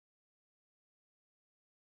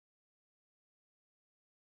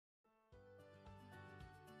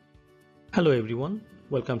Hello everyone,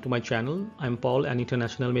 welcome to my channel. I'm Paul, an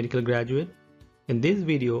international medical graduate. In this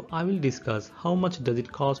video, I will discuss how much does it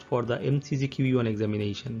cost for the MCCQE1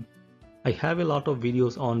 examination. I have a lot of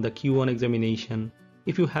videos on the Q1 examination.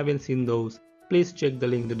 If you haven't seen those, please check the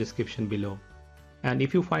link in the description below. And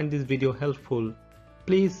if you find this video helpful,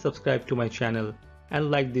 please subscribe to my channel and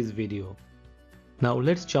like this video. Now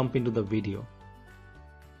let's jump into the video.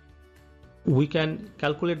 We can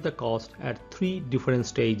calculate the cost at 3 different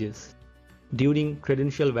stages: during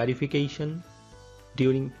credential verification,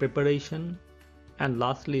 during preparation, and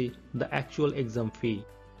lastly the actual exam fee.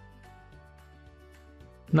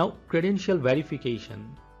 Now, credential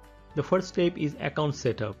verification. The first step is account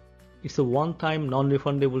setup. It's a one-time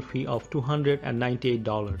non-refundable fee of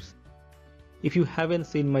 $298. If you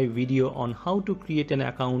haven't seen my video on how to create an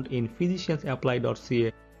account in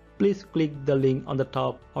physiciansapply.ca, please click the link on the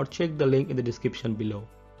top or check the link in the description below.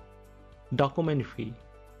 Document fee.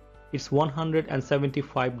 It's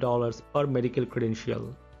 $175 per medical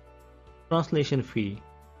credential. Translation fee.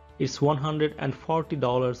 It's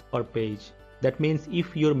 $140 per page. That means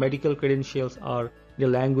if your medical credentials are in a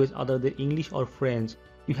language other than English or French,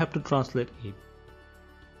 you have to translate it.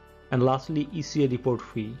 And lastly, ECA report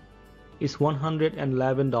fee. It's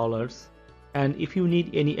 $111, and if you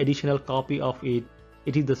need any additional copy of it,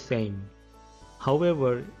 it is the same.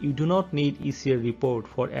 However, you do not need ECA report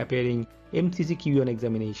for appearing MCCQE1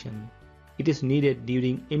 examination. It is needed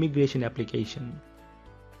during immigration application.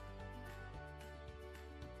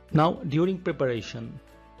 Now, during preparation,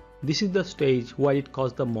 this is the stage where it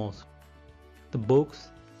costs the most. The books,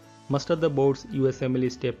 Master the Board's USMLE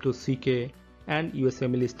Step 2 CK and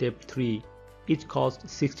USMLE Step 3 each cost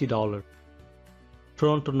 $60.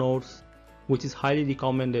 Toronto Notes, which is highly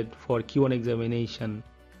recommended for Q1 examination,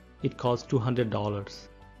 it costs $200.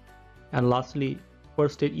 And lastly,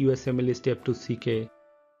 First Aid USMLE Step 2 CK,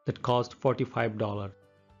 that cost $45.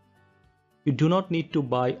 You do not need to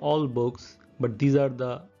buy all books, but these are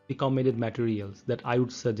the recommended materials that I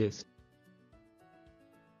would suggest.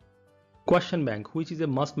 Question bank, which is a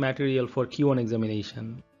must material for Q1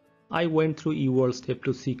 examination. I went through eWorld Step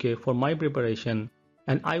 2 CK for my preparation,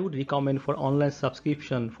 and I would recommend for online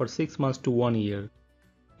subscription for 6 months to 1 year.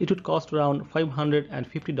 It would cost around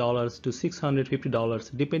 $550 to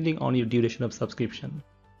 $650 depending on your duration of subscription.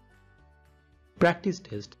 Practice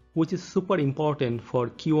test, which is super important for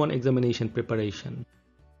Q1 examination preparation.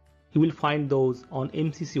 You will find those on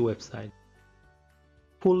MCC website.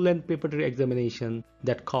 Full-length preparatory examination,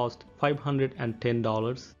 that cost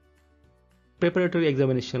 $510. Preparatory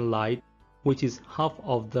examination light, which is half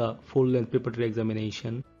of the full-length preparatory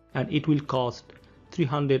examination, and it will cost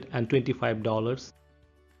 $325.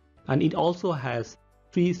 And it also has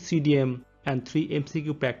 3 CDM and 3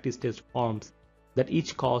 MCQ practice test forms that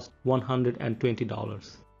each cost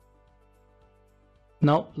 $120.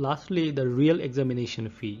 Now lastly, the real examination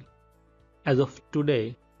fee. As of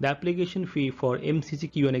today, the application fee for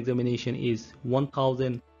MCCQE1 examination is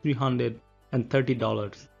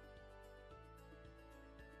 $1,330.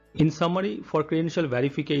 In summary, for credential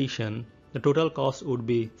verification, the total cost would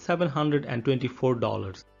be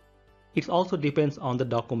 $724. It also depends on the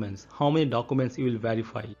documents, how many documents you will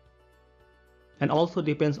verify. And also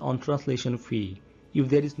depends on translation fee. If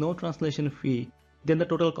there is no translation fee, then the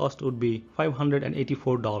total cost would be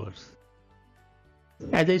 $584.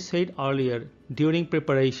 As I said earlier, during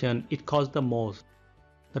preparation it costs the most.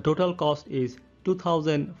 The total cost is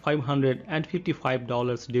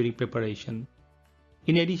 $2,555 during preparation.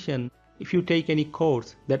 In addition, if you take any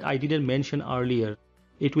course that I didn't mention earlier,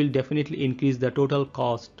 it will definitely increase the total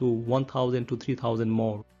cost to $1,000 to $3,000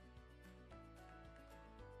 more.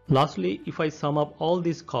 Lastly, if I sum up all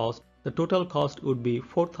these costs, the total cost would be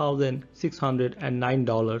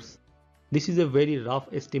 $4,609. This is a very rough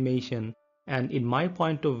estimation, and in my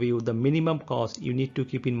point of view, the minimum cost you need to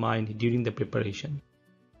keep in mind during the preparation.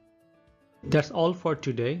 That's all for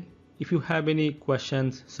today. If you have any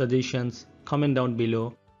questions, suggestions, comment down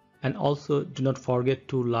below, and also do not forget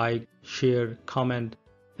to like, share, comment,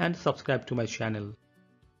 and subscribe to my channel.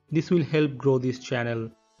 This will help grow this channel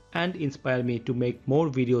and inspire me to make more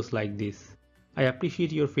videos like this. I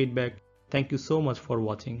appreciate your feedback. Thank you so much for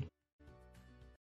watching.